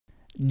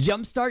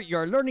Jumpstart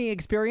your learning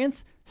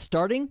experience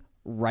starting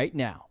right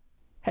now.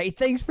 Hey,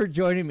 thanks for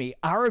joining me.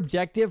 Our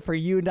objective for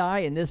you and I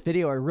in this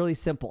video are really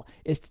simple.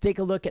 Is to take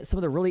a look at some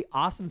of the really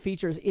awesome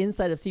features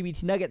inside of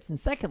CBT Nuggets, and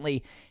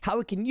secondly, how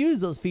we can use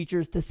those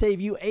features to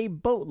save you a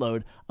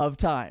boatload of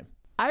time.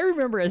 I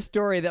remember a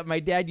story that my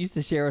dad used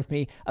to share with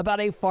me about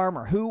a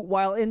farmer who,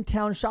 while in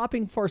town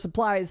shopping for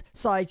supplies,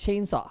 saw a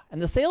chainsaw.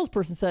 And the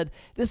salesperson said,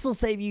 "This will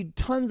save you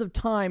tons of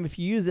time if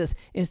you use this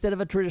instead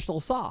of a traditional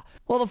saw."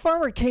 Well, the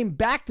farmer came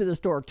back to the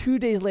store 2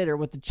 days later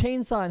with the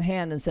chainsaw in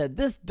hand and said,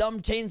 "This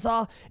dumb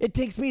chainsaw, it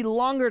takes me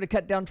longer to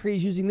cut down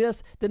trees using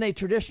this than a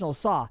traditional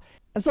saw."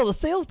 And so the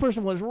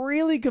salesperson was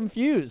really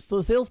confused. So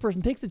the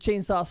salesperson takes the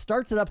chainsaw,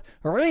 starts it up,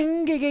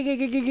 ring,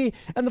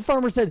 and the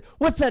farmer said,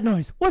 "What's that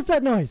noise? What's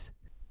that noise?"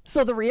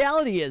 So the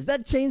reality is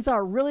that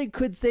chainsaw really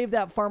could save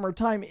that farmer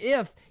time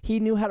if he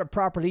knew how to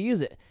properly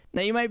use it.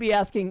 Now you might be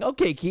asking,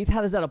 okay, Keith,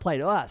 how does that apply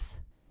to us?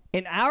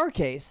 In our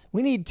case,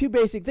 we need two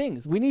basic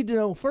things. We need to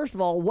know, first of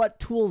all, what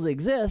tools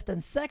exist,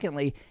 and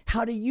secondly,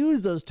 how to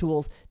use those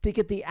tools to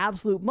get the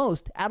absolute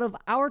most out of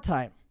our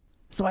time.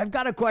 So I've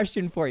got a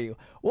question for you.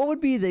 What would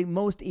be the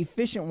most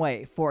efficient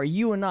way for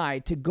you and I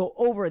to go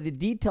over the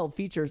detailed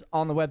features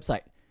on the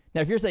website? Now,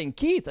 if you're saying,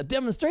 Keith, a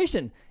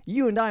demonstration,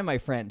 you and I, my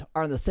friend,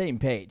 are on the same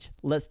page.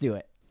 Let's do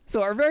it.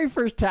 So our very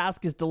first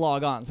task is to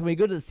log on. So we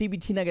go to the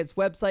CBT Nuggets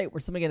website.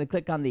 We're simply going to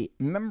click on the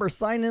member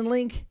sign-in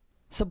link,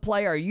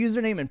 supply our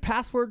username and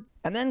password,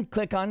 and then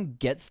click on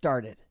Get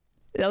Started.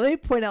 Now, let me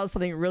point out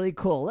something really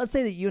cool. Let's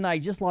say that you and I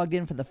just logged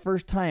in for the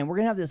first time. We're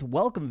going to have this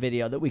welcome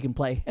video that we can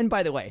play. And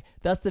by the way,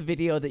 that's the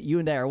video that you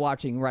and I are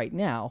watching right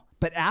now.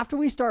 But after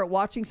we start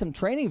watching some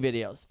training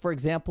videos, for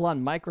example,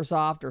 on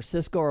Microsoft or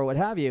Cisco or what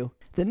have you,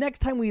 the next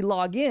time we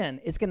log in,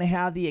 it's going to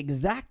have the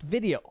exact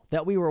video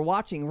that we were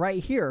watching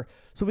right here.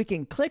 So we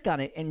can click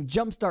on it and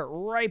jumpstart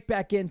right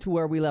back into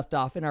where we left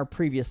off in our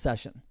previous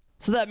session.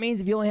 So that means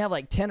if you only have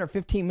like 10 or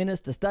 15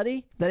 minutes to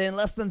study, then in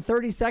less than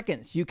 30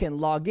 seconds, you can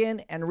log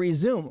in and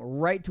resume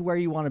right to where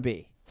you want to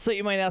be. So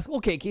you might ask,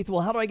 okay, Keith, well,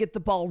 how do I get the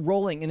ball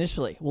rolling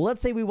initially? Well, let's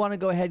say we want to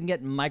go ahead and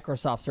get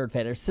Microsoft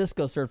certified or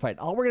Cisco certified.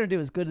 All we're going to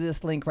do is go to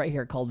this link right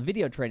here called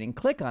Video Training,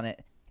 click on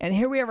it. And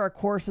here we have our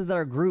courses that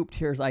are grouped.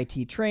 Here's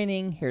IT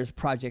training, here's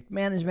project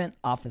management,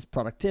 office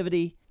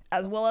productivity,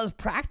 as well as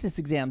practice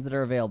exams that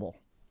are available,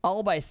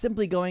 all by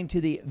simply going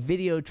to the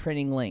video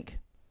training link.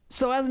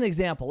 So as an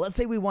example, let's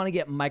say we want to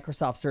get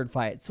Microsoft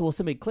certified. So we'll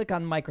simply click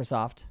on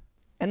Microsoft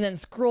and then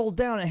scroll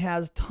down. It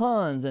has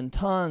tons and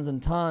tons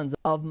and tons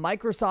of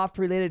Microsoft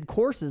related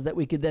courses that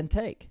we could then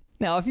take.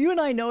 Now, if you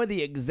and I know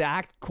the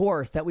exact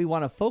course that we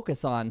want to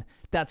focus on,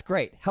 that's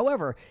great.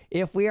 However,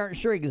 if we aren't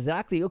sure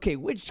exactly, okay,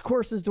 which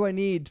courses do I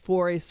need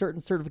for a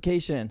certain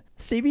certification?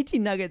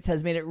 CBT Nuggets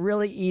has made it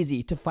really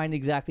easy to find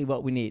exactly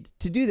what we need.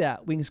 To do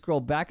that, we can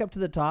scroll back up to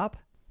the top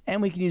and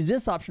we can use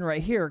this option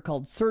right here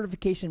called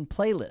Certification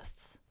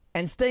Playlists.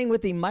 And staying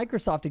with the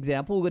Microsoft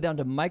example, we'll go down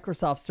to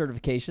Microsoft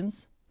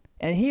Certifications.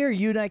 And here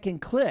you and I can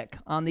click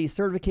on the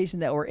certification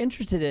that we're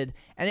interested in,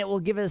 and it will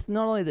give us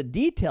not only the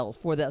details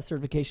for that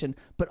certification,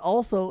 but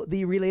also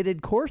the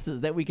related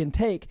courses that we can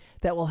take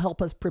that will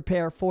help us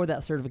prepare for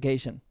that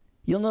certification.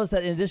 You'll notice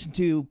that in addition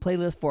to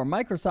playlists for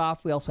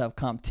Microsoft, we also have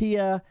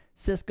CompTIA,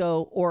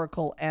 Cisco,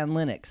 Oracle, and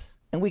Linux.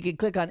 And we can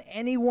click on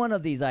any one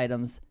of these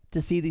items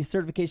to see the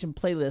certification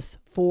playlists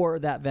for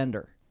that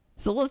vendor.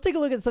 So let's take a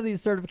look at some of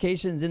these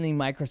certifications in the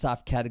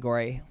Microsoft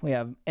category. We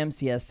have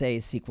MCSA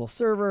SQL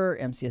Server,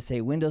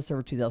 MCSA Windows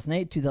Server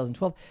 2008,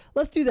 2012.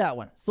 Let's do that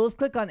one. So let's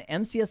click on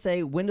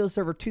MCSA Windows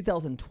Server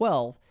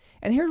 2012.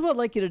 And here's what I'd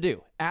like you to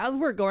do. As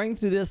we're going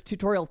through this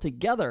tutorial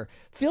together,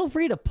 feel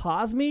free to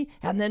pause me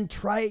and then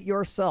try it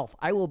yourself.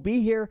 I will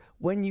be here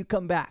when you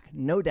come back,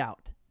 no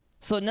doubt.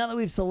 So now that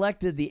we've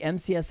selected the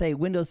MCSA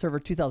Windows Server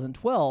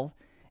 2012,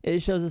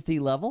 it shows us the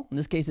level. In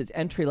this case, it's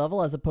entry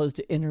level as opposed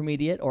to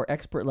intermediate or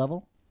expert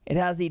level. It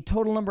has the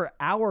total number of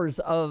hours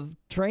of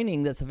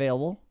training that's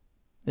available.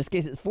 In this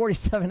case, it's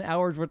 47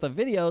 hours worth of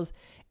videos,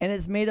 and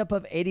it's made up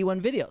of 81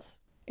 videos.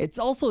 It's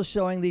also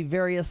showing the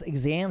various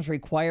exams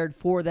required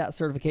for that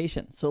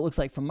certification. So it looks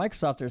like from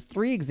Microsoft, there's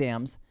 3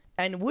 exams.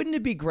 And wouldn't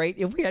it be great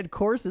if we had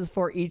courses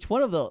for each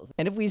one of those?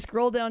 And if we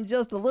scroll down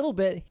just a little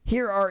bit,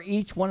 here are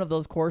each one of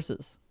those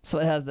courses. So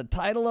it has the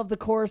title of the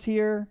course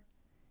here,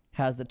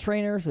 has the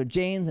trainer. So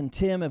James and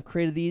Tim have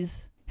created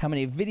these. How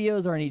many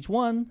videos are in each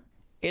one?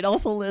 It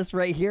also lists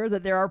right here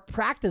that there are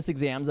practice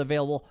exams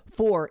available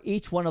for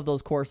each one of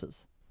those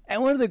courses.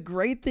 And one of the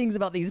great things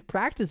about these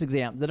practice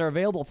exams that are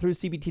available through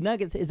CBT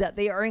Nuggets is that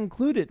they are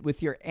included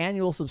with your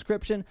annual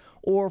subscription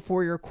or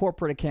for your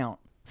corporate account.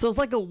 So it's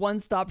like a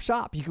one-stop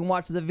shop. You can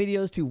watch the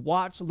videos to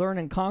watch, learn,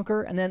 and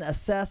conquer, and then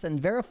assess and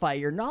verify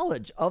your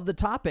knowledge of the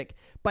topic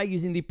by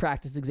using the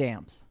practice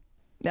exams.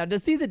 Now, to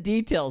see the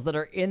details that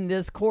are in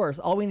this course,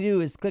 all we need to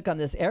do is click on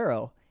this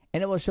arrow,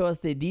 and it will show us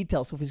the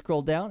details. So if we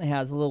scroll down, it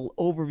has a little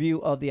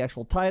overview of the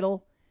actual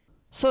title.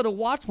 So to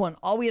watch one,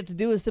 all we have to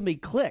do is simply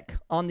click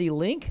on the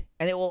link,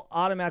 and it will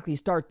automatically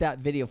start that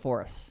video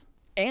for us.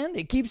 And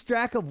it keeps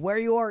track of where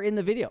you are in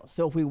the video.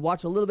 So if we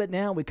watch a little bit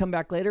now, we come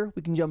back later,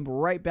 we can jump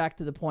right back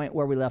to the point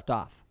where we left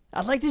off.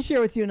 I'd like to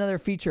share with you another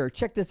feature.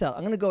 Check this out.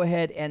 I'm going to go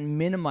ahead and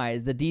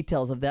minimize the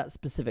details of that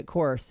specific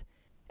course.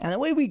 And the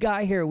way we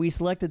got here, we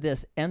selected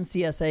this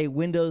MCSA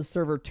Windows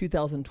Server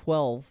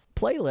 2012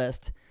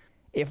 playlist.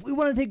 If we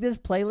want to take this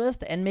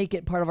playlist and make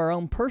it part of our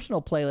own personal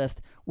playlist,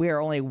 we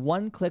are only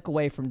one click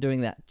away from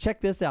doing that.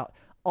 Check this out.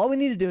 All we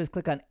need to do is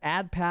click on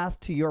Add Path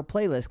to Your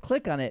Playlist.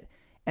 Click on it.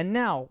 And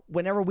now,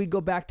 whenever we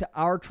go back to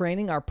our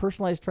training, our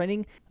personalized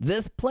training,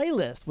 this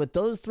playlist with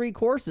those 3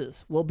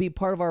 courses will be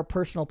part of our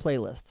personal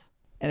playlist.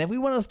 And if we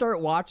want to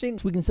start watching,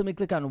 we can simply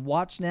click on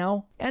Watch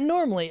Now. And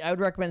normally, I would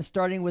recommend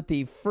starting with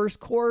the first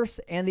course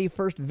and the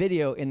first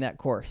video in that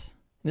course.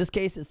 In this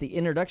case, it's the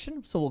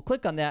introduction, so we'll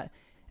click on that.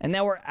 And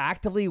now we're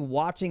actively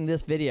watching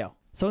this video.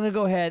 So I'm going to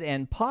go ahead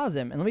and pause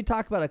him, and let me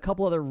talk about a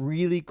couple other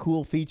really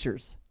cool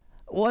features.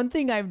 One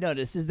thing I've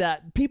noticed is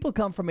that people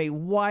come from a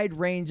wide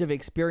range of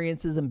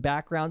experiences and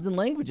backgrounds and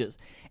languages.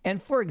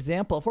 And for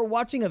example, if we're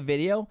watching a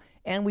video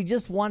and we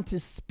just want to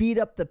speed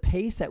up the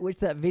pace at which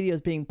that video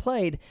is being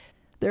played,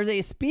 there's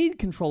a speed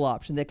control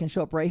option that can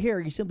show up right here.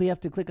 You simply have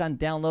to click on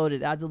download.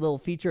 It adds a little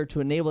feature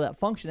to enable that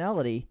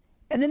functionality.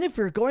 And then if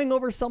you're going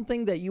over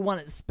something that you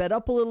want it sped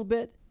up a little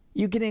bit,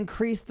 you can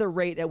increase the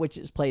rate at which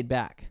it's played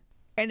back.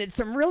 And it's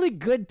some really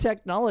good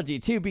technology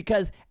too,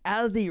 because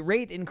as the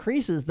rate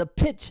increases, the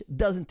pitch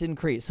doesn't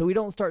increase. So we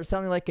don't start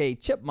sounding like a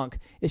chipmunk.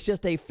 It's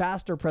just a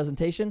faster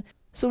presentation.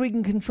 So we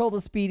can control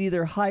the speed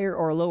either higher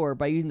or lower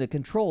by using the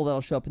control that'll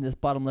show up in this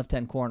bottom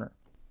left-hand corner.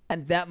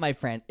 And that, my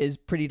friend, is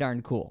pretty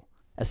darn cool.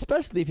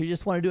 Especially if you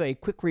just want to do a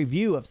quick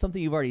review of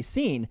something you've already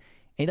seen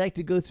and you'd like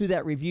to go through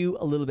that review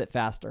a little bit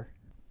faster.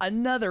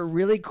 Another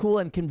really cool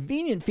and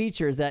convenient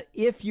feature is that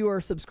if you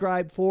are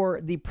subscribed for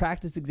the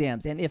practice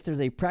exams, and if there's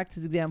a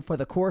practice exam for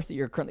the course that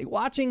you're currently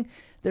watching,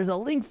 there's a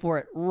link for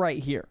it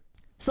right here.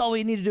 So all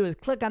we need to do is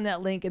click on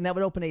that link, and that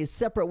would open a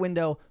separate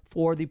window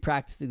for the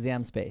practice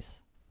exam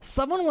space.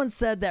 Someone once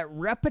said that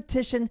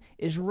repetition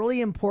is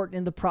really important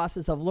in the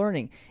process of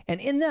learning. And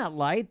in that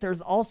light,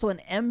 there's also an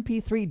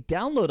MP3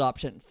 download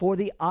option for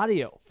the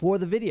audio, for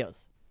the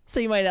videos. So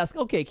you might ask,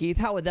 okay, Keith,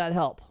 how would that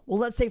help? Well,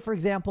 let's say, for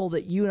example,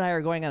 that you and I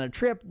are going on a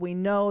trip. We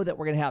know that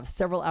we're going to have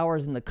several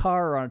hours in the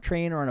car or on a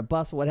train or on a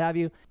bus or what have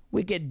you.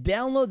 We could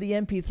download the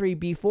MP3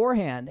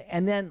 beforehand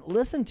and then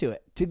listen to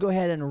it to go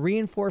ahead and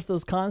reinforce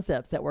those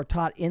concepts that were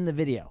taught in the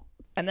video.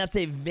 And that's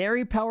a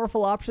very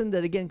powerful option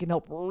that, again, can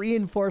help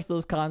reinforce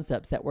those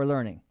concepts that we're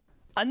learning.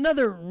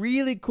 Another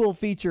really cool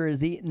feature is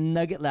the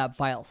Nugget Lab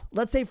files.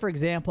 Let's say, for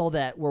example,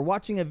 that we're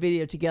watching a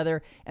video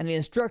together and the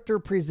instructor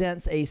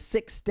presents a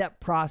 6-step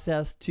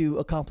process to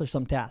accomplish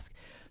some task.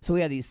 So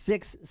we have these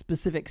 6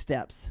 specific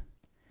steps.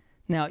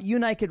 Now, you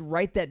and I could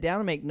write that down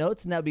and make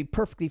notes, and that would be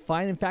perfectly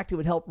fine. In fact, it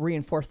would help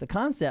reinforce the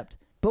concept.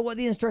 But what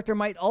the instructor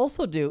might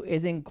also do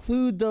is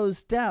include those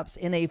steps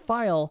in a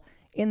file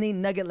in the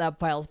Nugget Lab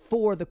files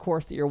for the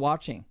course that you're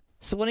watching.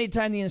 So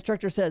anytime the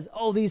instructor says,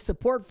 oh, these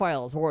support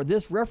files or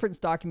this reference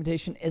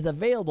documentation is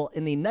available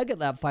in the Nugget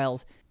Lab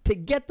files, to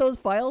get those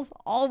files,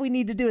 all we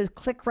need to do is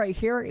click right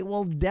here. It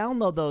will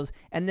download those,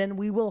 and then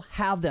we will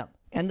have them.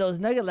 And those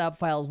Nugget Lab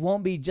files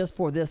won't be just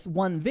for this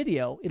one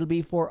video. It'll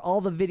be for all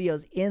the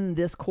videos in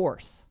this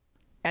course.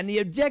 And the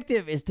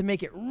objective is to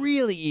make it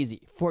really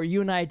easy for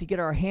you and I to get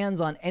our hands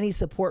on any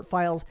support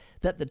files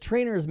that the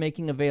trainer is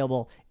making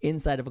available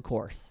inside of a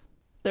course.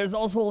 There's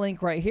also a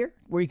link right here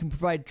where you can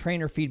provide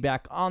trainer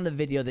feedback on the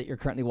video that you're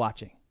currently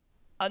watching.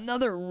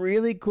 Another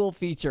really cool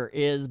feature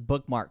is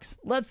bookmarks.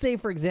 Let's say,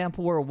 for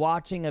example, we're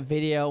watching a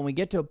video and we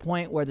get to a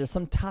point where there's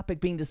some topic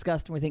being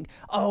discussed and we think,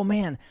 oh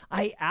man,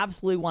 I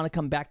absolutely want to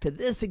come back to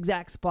this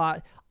exact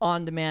spot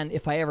on demand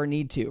if I ever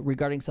need to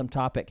regarding some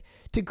topic.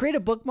 To create a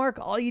bookmark,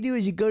 all you do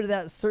is you go to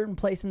that certain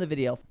place in the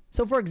video.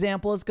 So for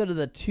example, let's go to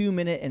the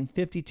 2-minute and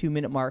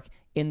 52-minute mark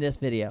in this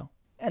video.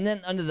 And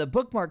then under the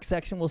bookmark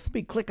section, we'll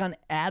simply click on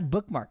Add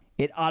Bookmark.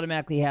 It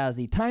automatically has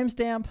the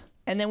timestamp,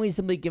 and then we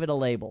simply give it a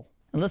label.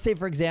 And let's say,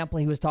 for example,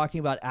 he was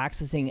talking about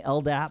accessing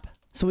LDAP.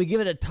 So we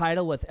give it a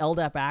title with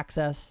LDAP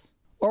access,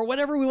 or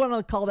whatever we want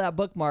to call that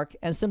bookmark,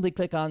 and simply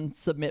click on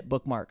Submit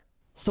Bookmark.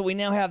 So we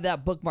now have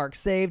that bookmark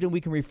saved, and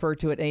we can refer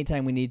to it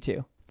anytime we need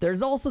to.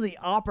 There's also the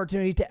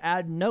opportunity to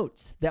add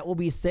notes that will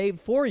be saved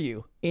for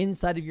you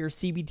inside of your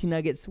CBT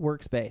Nuggets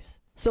workspace.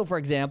 So for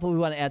example, we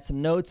want to add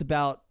some notes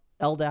about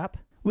LDAP.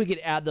 We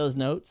could add those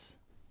notes.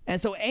 And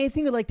so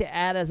anything you'd like to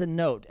add as a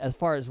note, as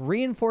far as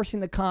reinforcing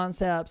the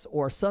concepts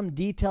or some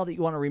detail that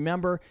you want to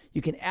remember,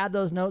 you can add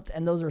those notes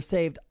and those are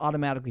saved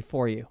automatically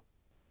for you.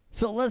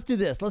 So let's do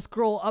this. Let's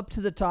scroll up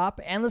to the top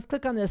and let's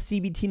click on this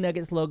CBT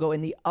Nuggets logo in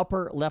the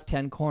upper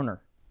left-hand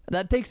corner.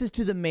 That takes us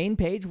to the main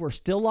page. We're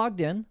still logged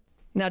in.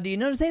 Now, do you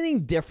notice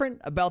anything different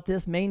about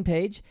this main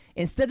page?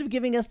 Instead of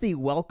giving us the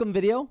welcome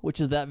video,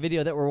 which is that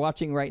video that we're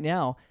watching right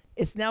now,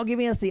 it's now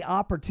giving us the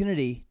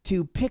opportunity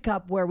to pick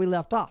up where we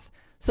left off.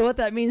 So what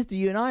that means to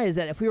you and I is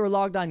that if we were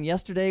logged on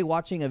yesterday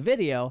watching a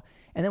video,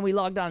 and then we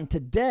logged on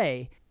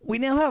today, we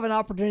now have an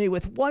opportunity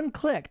with one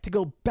click to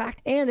go back.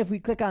 And if we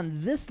click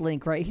on this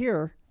link right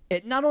here,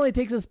 it not only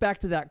takes us back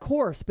to that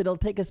course, but it'll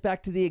take us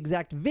back to the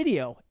exact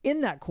video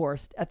in that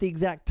course at the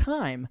exact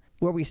time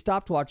where we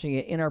stopped watching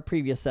it in our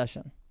previous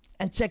session.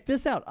 And check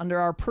this out. Under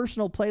our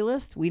personal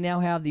playlist, we now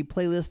have the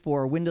playlist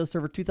for Windows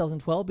Server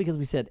 2012 because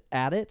we said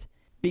add it.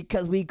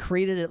 Because we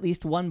created at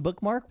least one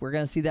bookmark, we're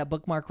going to see that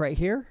bookmark right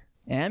here.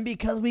 And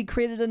because we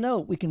created a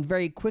note, we can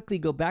very quickly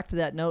go back to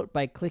that note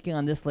by clicking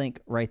on this link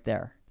right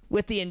there.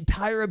 With the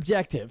entire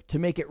objective to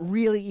make it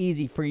really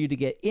easy for you to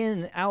get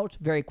in and out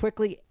very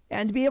quickly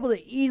and to be able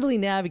to easily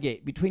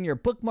navigate between your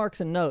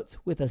bookmarks and notes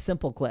with a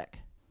simple click.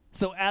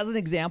 So as an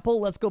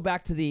example, let's go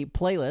back to the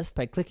playlist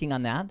by clicking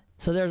on that.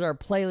 So there's our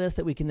playlist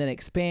that we can then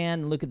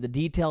expand and look at the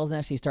details and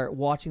actually start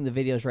watching the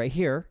videos right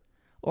here.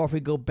 Or if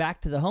we go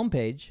back to the home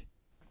page,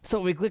 so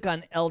if we click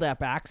on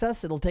LDAP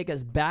Access, it'll take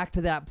us back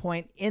to that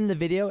point in the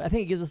video. I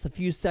think it gives us a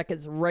few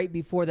seconds right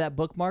before that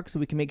bookmark so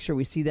we can make sure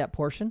we see that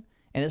portion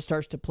and it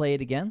starts to play it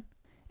again.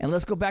 And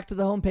let's go back to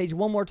the home page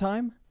one more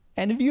time.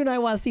 And if you and I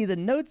want to see the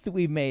notes that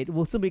we've made,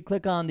 we'll simply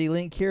click on the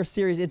link here,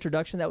 Series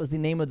Introduction. That was the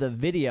name of the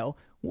video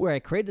where I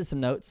created some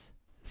notes.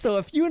 So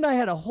if you and I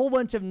had a whole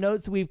bunch of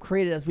notes that we've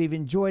created as we've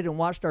enjoyed and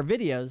watched our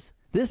videos,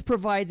 this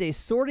provides a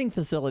sorting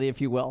facility,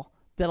 if you will,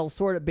 that'll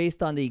sort it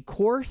based on the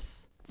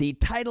course, the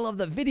title of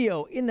the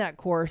video in that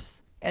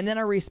course, and then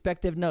our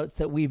respective notes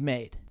that we've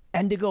made.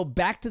 And to go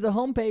back to the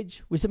home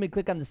page, we simply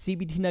click on the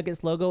CBT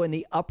Nuggets logo in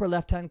the upper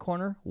left-hand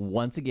corner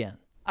once again.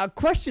 A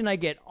question I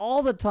get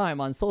all the time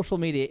on social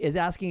media is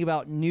asking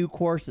about new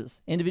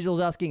courses. Individuals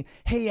asking,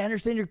 hey, I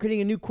understand you're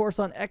creating a new course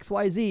on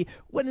XYZ.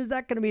 When is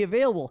that going to be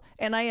available?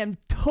 And I am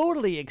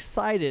totally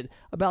excited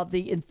about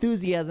the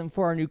enthusiasm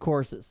for our new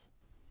courses.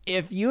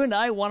 If you and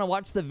I want to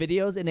watch the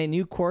videos in a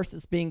new course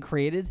that's being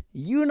created,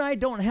 you and I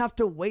don't have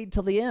to wait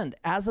till the end.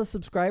 As a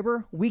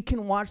subscriber, we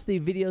can watch the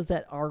videos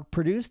that are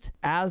produced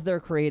as they're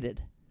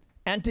created.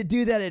 And to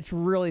do that, it's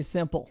really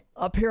simple.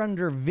 Up here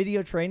under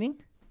video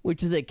training,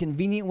 which is a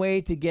convenient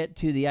way to get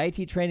to the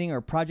IT training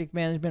or project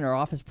management or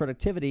office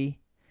productivity,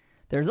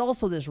 there's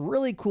also this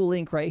really cool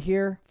link right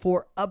here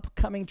for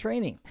upcoming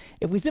training.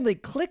 If we simply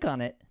click on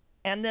it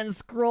and then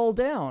scroll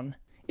down,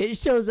 it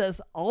shows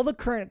us all the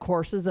current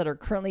courses that are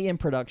currently in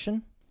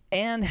production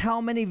and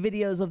how many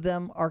videos of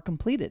them are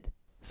completed.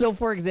 So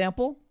for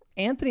example,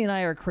 Anthony and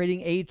I are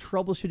creating a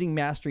troubleshooting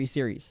mastery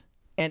series.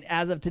 And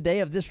as of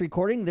today of this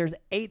recording, there's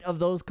 8 of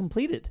those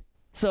completed.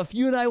 So if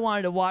you and I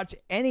wanted to watch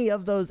any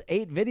of those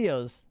 8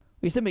 videos,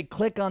 we simply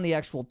click on the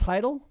actual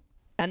title,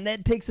 and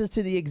that takes us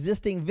to the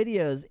existing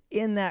videos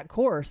in that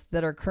course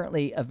that are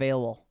currently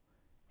available.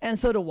 And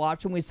so to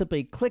watch them, we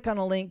simply click on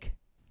a link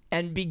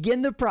and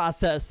begin the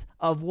process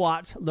of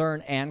watch,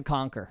 learn, and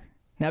conquer.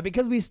 Now,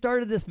 because we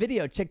started this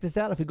video, check this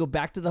out. If we go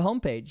back to the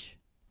home page,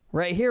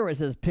 right here where it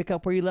says pick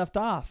up where you left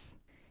off.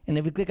 And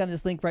if we click on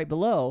this link right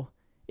below,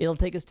 it'll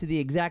take us to the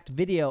exact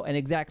video and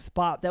exact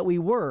spot that we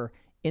were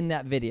in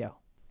that video.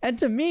 And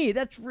to me,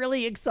 that's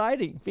really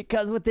exciting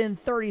because within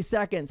 30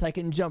 seconds, I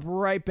can jump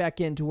right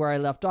back into where I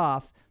left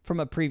off from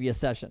a previous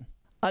session.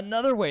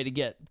 Another way to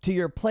get to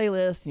your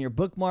playlist and your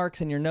bookmarks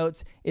and your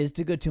notes is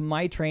to go to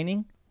My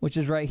Training, which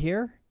is right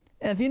here.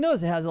 And if you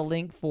notice, it has a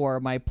link for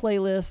my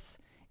playlists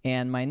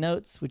and my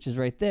notes, which is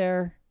right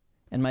there,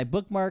 and my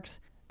bookmarks.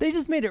 They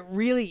just made it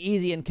really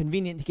easy and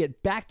convenient to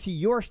get back to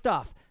your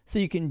stuff so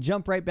you can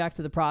jump right back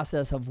to the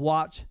process of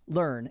watch,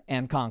 learn,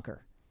 and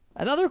conquer.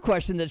 Another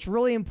question that's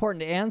really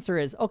important to answer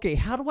is, okay,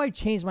 how do I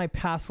change my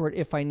password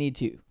if I need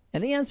to?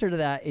 And the answer to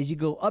that is you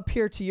go up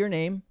here to your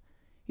name,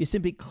 you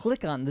simply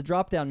click on the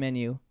drop-down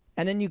menu,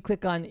 and then you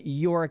click on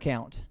your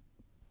account.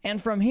 And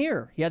from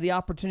here, you have the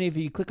opportunity, if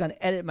you click on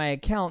edit my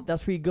account,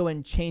 that's where you go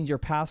and change your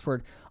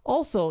password.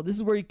 Also, this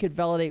is where you could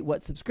validate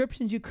what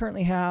subscriptions you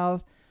currently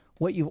have,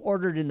 what you've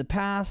ordered in the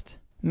past,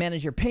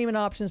 manage your payment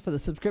options for the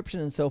subscription,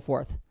 and so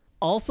forth.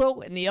 Also,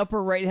 in the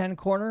upper right-hand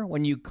corner,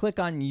 when you click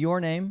on your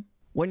name,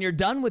 when you're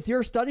done with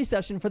your study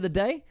session for the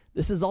day,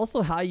 this is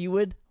also how you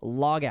would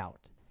log out.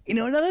 You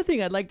know, another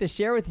thing I'd like to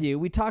share with you,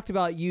 we talked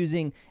about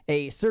using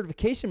a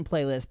certification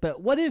playlist,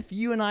 but what if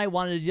you and I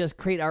wanted to just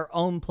create our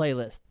own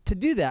playlist? To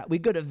do that, we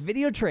go to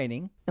video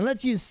training, and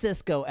let's use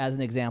Cisco as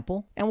an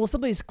example, and we'll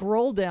simply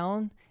scroll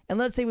down, and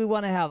let's say we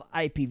want to have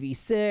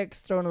IPv6,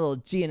 throw in a little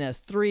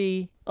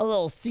GNS3, a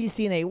little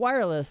CCNA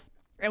wireless,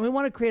 and we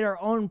want to create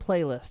our own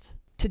playlist.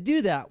 To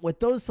do that, with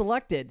those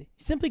selected,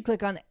 simply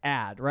click on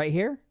Add right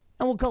here,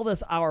 and we'll call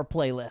this our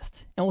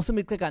playlist, and we'll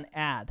simply click on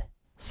Add.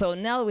 So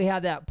now that we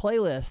have that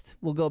playlist,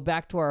 we'll go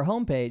back to our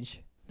home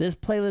page. This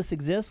playlist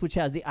exists, which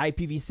has the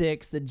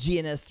IPv6, the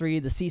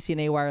GNS3, the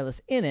CCNA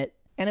wireless in it.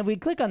 And if we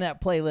click on that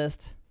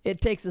playlist,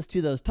 it takes us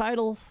to those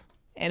titles.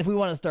 And if we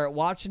want to start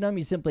watching them,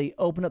 you simply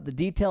open up the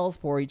details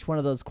for each one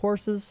of those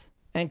courses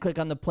and click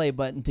on the play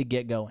button to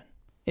get going.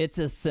 It's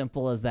as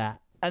simple as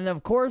that. And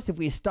of course, if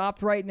we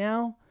stopped right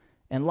now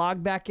and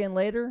logged back in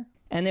later,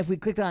 and if we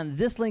click on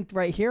this link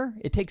right here,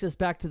 it takes us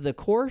back to the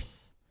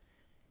course.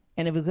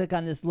 And if we click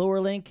on this lower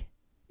link,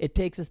 it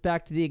takes us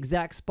back to the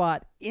exact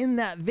spot in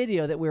that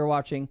video that we were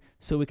watching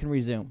so we can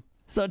resume.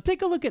 So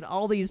take a look at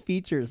all these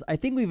features. I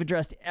think we've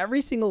addressed every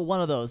single one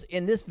of those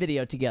in this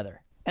video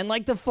together. And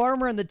like the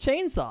farmer and the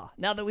chainsaw,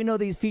 now that we know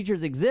these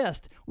features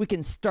exist, we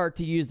can start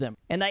to use them.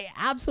 And I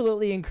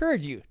absolutely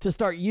encourage you to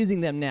start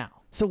using them now.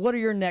 So what are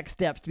your next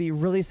steps to be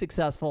really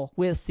successful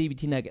with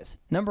CBT Nuggets?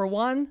 Number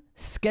one,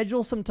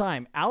 schedule some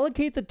time.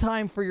 Allocate the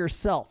time for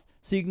yourself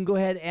so you can go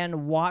ahead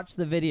and watch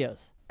the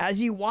videos.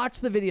 As you watch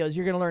the videos,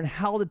 you're going to learn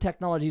how the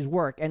technologies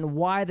work and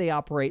why they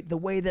operate the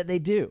way that they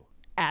do.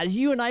 As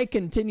you and I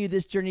continue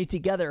this journey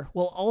together,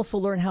 we'll also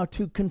learn how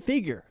to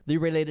configure the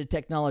related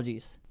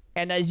technologies.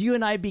 And as you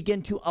and I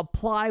begin to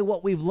apply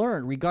what we've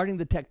learned regarding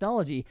the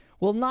technology,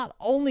 we'll not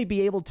only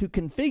be able to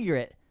configure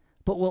it,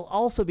 but we'll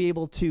also be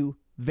able to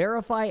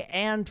verify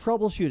and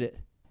troubleshoot it.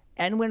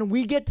 And when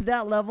we get to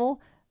that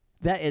level,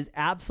 that is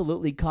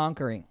absolutely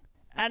conquering.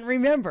 And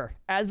remember,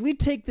 as we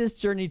take this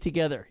journey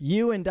together,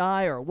 you and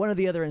I or one of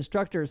the other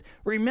instructors,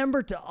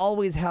 remember to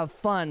always have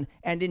fun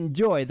and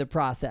enjoy the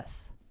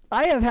process.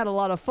 I have had a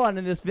lot of fun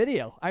in this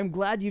video. I'm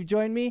glad you've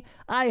joined me.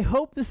 I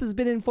hope this has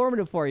been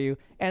informative for you,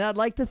 and I'd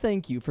like to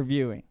thank you for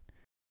viewing.